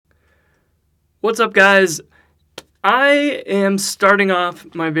What's up, guys? I am starting off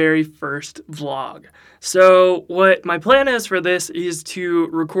my very first vlog. So, what my plan is for this is to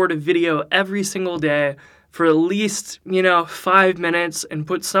record a video every single day for at least, 5 minutes and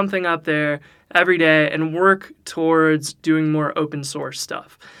put something up there every day and work towards doing more open source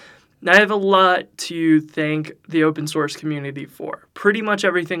stuff. Now, I have a lot to thank the open source community for. Pretty much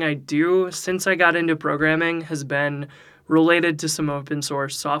everything I do since I got into programming has been related to some open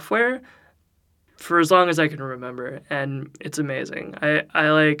source software for as long as I can remember, and it's amazing.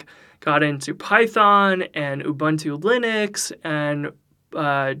 I got into Python and Ubuntu Linux and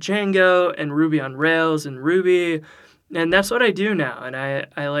Django and Ruby on Rails and Ruby, and that's what I do now. And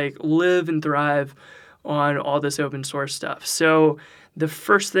I live and thrive on all this open source stuff. So the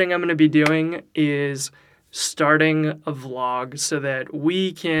first thing I'm going to be doing is starting a vlog so that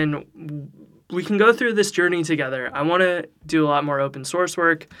we can go through this journey together. I want to do a lot more open source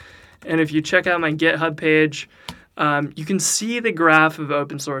work. And if you check out my GitHub page, you can see the graph of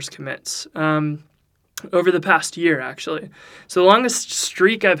open source commits over the past year, actually. So the longest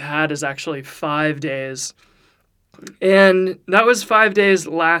streak I've had is actually 5 days. And that was 5 days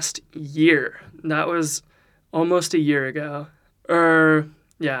last year. That was almost a year ago.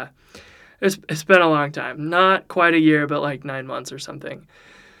 Yeah, it's been a long time. Not quite a year, but like 9 months or something.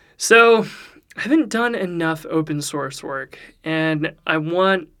 So I haven't done enough open source work, and I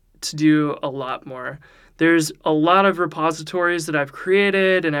want to do a lot more. There's a lot of repositories that I've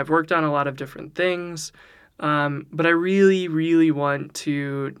created, and I've worked on a lot of different things, but I really, really want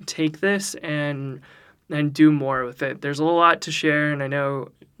to take this and do more with it. There's a lot to share, and I know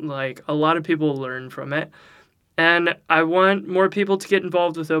a lot of people learn from it, and I want more people to get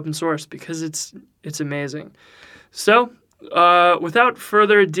involved with open source because it's amazing. So without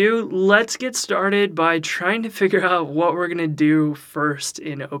further ado, let's get started by trying to figure out what we're going to do first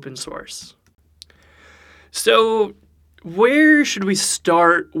in open source. So, where should we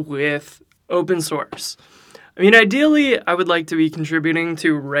start with open source? I mean, ideally, I would like to be contributing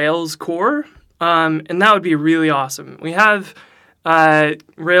to Rails core, and that would be really awesome. We have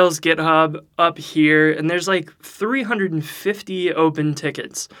Rails GitHub up here, and there's 350 open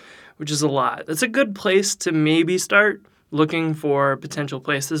tickets, which is a lot. That's a good place to maybe start looking for potential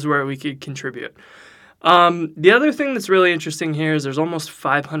places where we could contribute. The other thing that's really interesting here is there's almost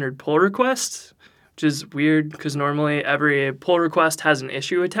 500 pull requests, which is weird because normally every pull request has an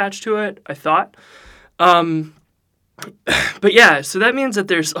issue attached to it, I thought. But yeah, so that means that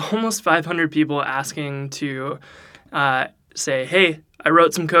there's almost 500 people asking to say, hey, I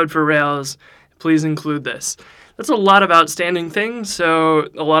wrote some code for Rails, please include this. That's a lot of outstanding things, so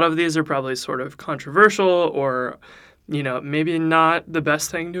a lot of these are probably sort of controversial or maybe not the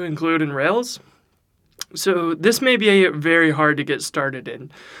best thing to include in Rails. So this may be very hard to get started in.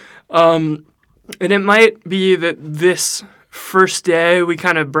 And it might be that this first day we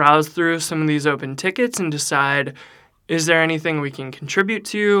kind of browse through some of these open tickets and decide, is there anything we can contribute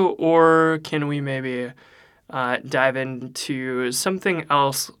to, or can we maybe dive into something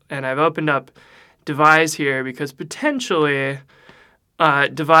else? And I've opened up Devise here because potentially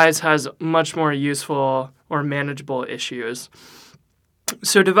Devise has much more useful or manageable issues.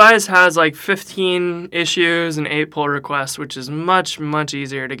 So Devise has 15 issues and 8 pull requests, which is much, much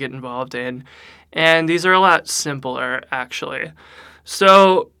easier to get involved in. And these are a lot simpler, actually.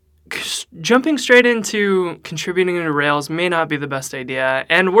 So jumping straight into contributing to Rails may not be the best idea.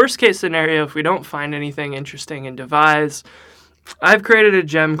 And worst case scenario, if we don't find anything interesting in Devise, I've created a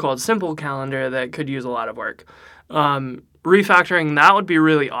gem called Simple Calendar that could use a lot of work. Refactoring that would be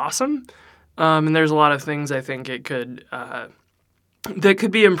really awesome. And there's a lot of things I think it could that could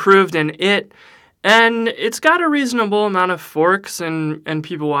be improved in it. And it's got a reasonable amount of forks and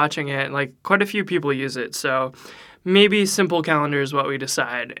people watching it. Quite a few people use it. So maybe Simple Calendar is what we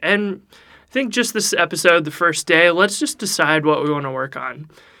decide. And I think just this episode, the first day, let's just decide what we want to work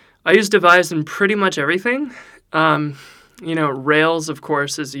on. I use Devise in pretty much everything. Rails, of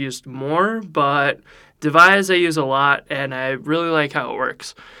course, is used more, but Devise I use a lot, and I really like how it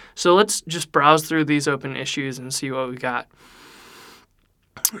works. So let's just browse through these open issues and see what we got.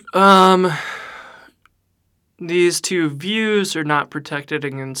 These two views are not protected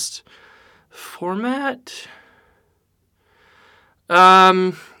against format.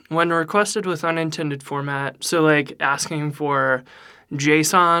 When requested with unintended format, so asking for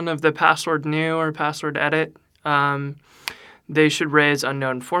JSON of the password new or password edit, they should raise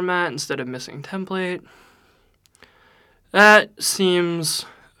unknown format instead of missing template. That seems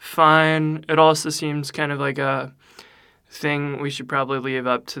fine. It also seems kind of like a thing we should probably leave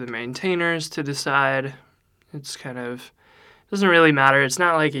up to the maintainers to decide. It's kind of doesn't really matter. It's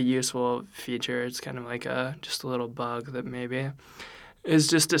not like a useful feature. It's kind of like just a little bug that maybe is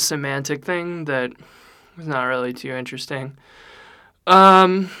just a semantic thing that is not really too interesting.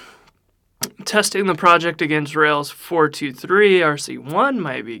 Testing the project against Rails 4.2.3 RC1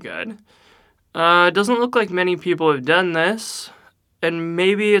 might be good. It doesn't look like many people have done this, and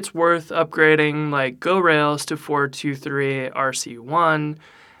maybe it's worth upgrading like Go Rails to 4.2.3 RC1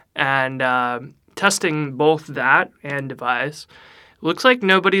 and testing both that and Devise. Looks like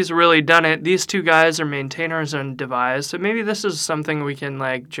nobody's really done it. These two guys are maintainers on Devise, so maybe this is something we can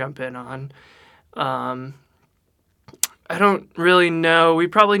like jump in on. I don't really know. We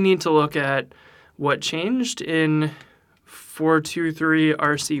probably need to look at what changed in 4.2.3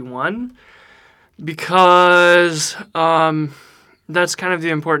 RC1 because that's kind of the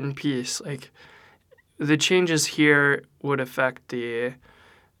important piece. Like the changes here would affect the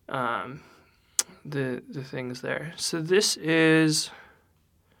things there. So this is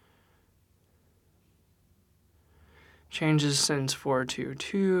changes since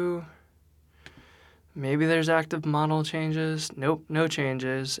 4.2.2. Maybe there's active model changes. Nope, no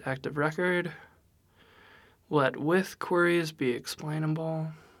changes. Active record. Let with queries be explainable.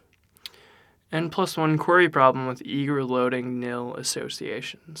 N+1 query problem with eager loading nil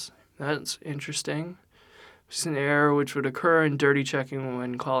associations. That's interesting. It's an error which would occur in dirty checking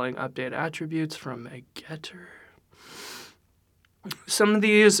when calling update attributes from a getter. Some of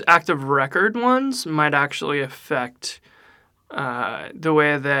these active record ones might actually affect the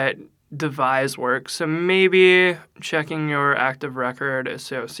way that Devise works. So maybe checking your active record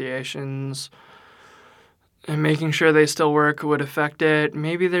associations and making sure they still work would affect it.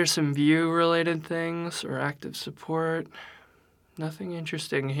 Maybe there's some view-related things or active support. Nothing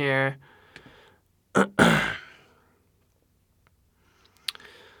interesting here.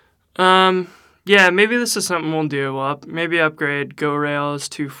 Yeah, maybe this is something we'll do. We'll maybe upgrade Go Rails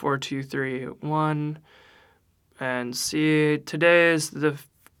to 4.2.3.1 and see. Today is the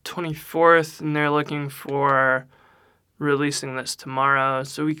 24th, and they're looking for releasing this tomorrow,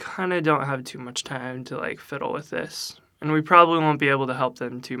 so we kind of don't have too much time to like fiddle with this, and we probably won't be able to help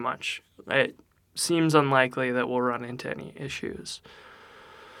them too much. It seems unlikely that we'll run into any issues.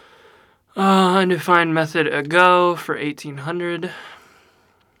 Undefined method ago for 1800.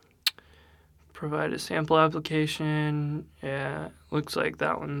 Provide a sample application. Yeah, looks like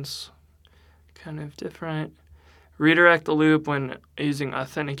that one's kind of different. Redirect the loop when using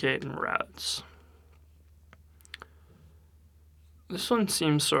authenticate and routes. This one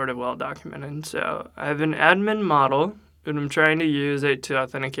seems sort of well documented. So I have an admin model, and I'm trying to use it to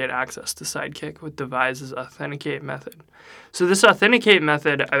authenticate access to Sidekick with Devise's authenticate method. So this authenticate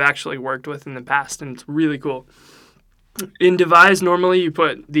method I've actually worked with in the past, and it's really cool. In Devise, normally you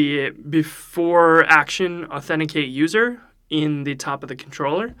put the before action authenticate user in the top of the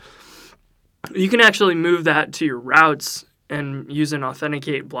controller. You can actually move that to your routes and use an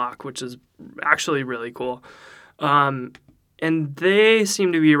authenticate block, which is actually really cool. And they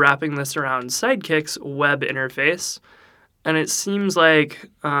seem to be wrapping this around Sidekick's web interface. And it seems like,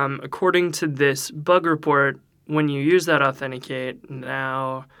 according to this bug report, when you use that authenticate,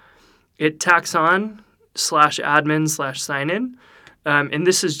 now it tacks on /admin/signin. And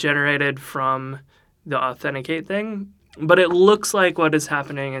this is generated from the authenticate thing. But it looks like what is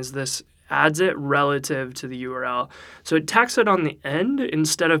happening is this adds it relative to the URL. So it tacks it on the end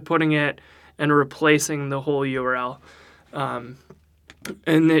instead of putting it and replacing the whole URL. And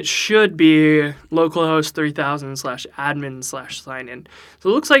it should be localhost 3000/admin/signin. So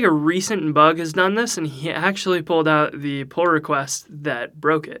it looks like a recent bug has done this, and he actually pulled out the pull request that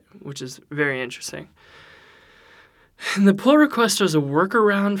broke it, which is very interesting. And the pull request was a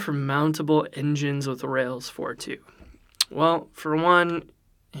workaround for mountable engines with Rails 4.2. Well, for one,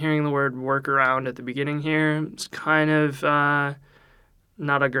 hearing the word workaround at the beginning here is kind of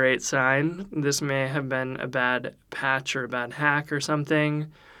not a great sign. This may have been a bad patch or a bad hack or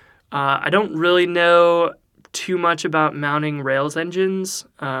something. I don't really know too much about mounting Rails engines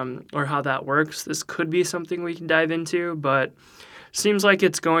or how that works. This could be something we can dive into, but seems like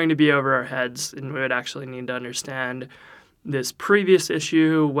it's going to be over our heads, and we would actually need to understand this previous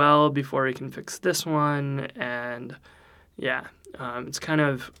issue well before we can fix this one. And yeah, it's kind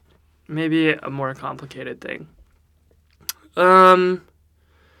of maybe a more complicated thing.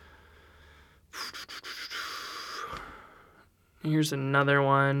 Here's another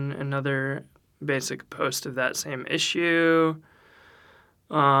one, another basic post of that same issue.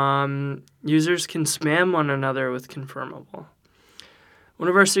 Users can spam one another with confirmable. One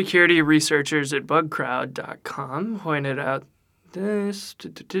of our security researchers at bugcrowd.com pointed out this.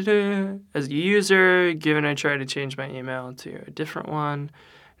 As a user, given I try to change my email to a different one,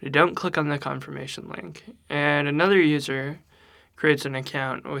 I don't click on the confirmation link. And another user creates an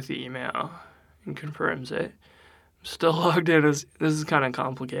account with the email and confirms it. I'm still logged in. This is kind of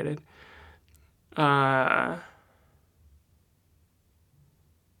complicated.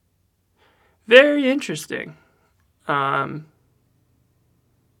 Very interesting.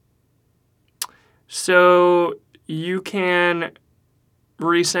 So you can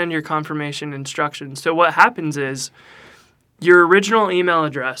resend your confirmation instructions. So what happens is your original email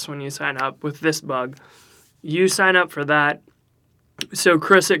address when you sign up with this bug, you sign up for that. So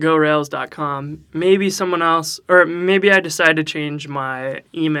chris@gorails.com. Maybe someone else, or maybe I decide to change my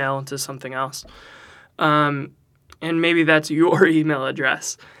email to something else. And maybe that's your email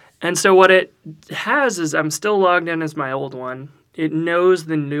address. And so what it has is I'm still logged in as my old one. It knows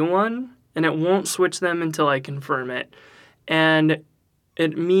the new one, and it won't switch them until I confirm it. And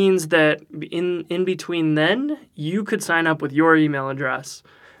it means that in between then, you could sign up with your email address.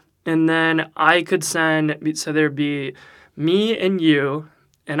 And then I could send, so there'd be me and you,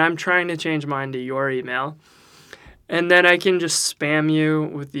 and I'm trying to change mine to your email. And then I can just spam you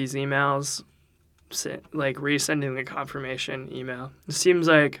with these emails, like resending the confirmation email. It seems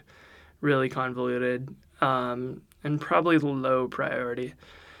like really convoluted and probably low priority.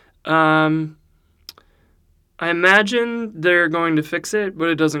 I imagine they're going to fix it, but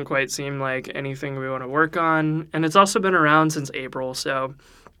it doesn't quite seem like anything we want to work on. And it's also been around since April, so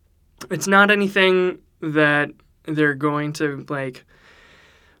it's not anything that they're going to like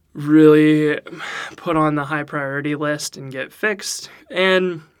really put on the high priority list and get fixed.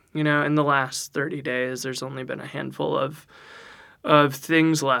 And, you know, in the last 30 days, there's only been a handful of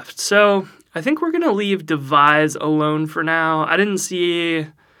things left. So I think we're going to leave Devise alone for now. I didn't see...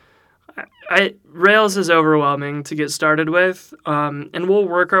 Rails is overwhelming to get started with, and we'll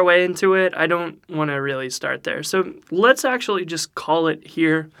work our way into it. I don't want to really start there. So let's actually just call it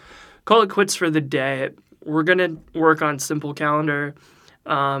here. Call it quits for the day. We're going to work on Simple Calendar,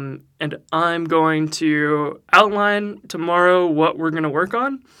 and I'm going to outline tomorrow what we're going to work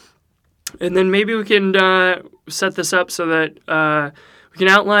on. And then maybe we can set this up so that we can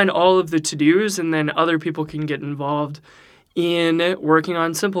outline all of the to-dos, and then other people can get involved in working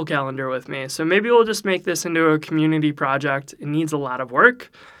on Simple Calendar with me. So maybe we'll just make this into a community project. It needs a lot of work,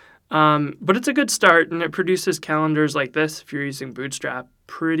 but it's a good start, and it produces calendars like this if you're using Bootstrap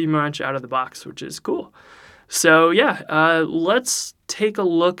pretty much out of the box, which is cool. So yeah, let's take a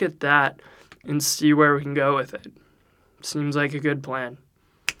look at that and see where we can go with it. Seems like a good plan.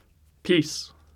 Peace.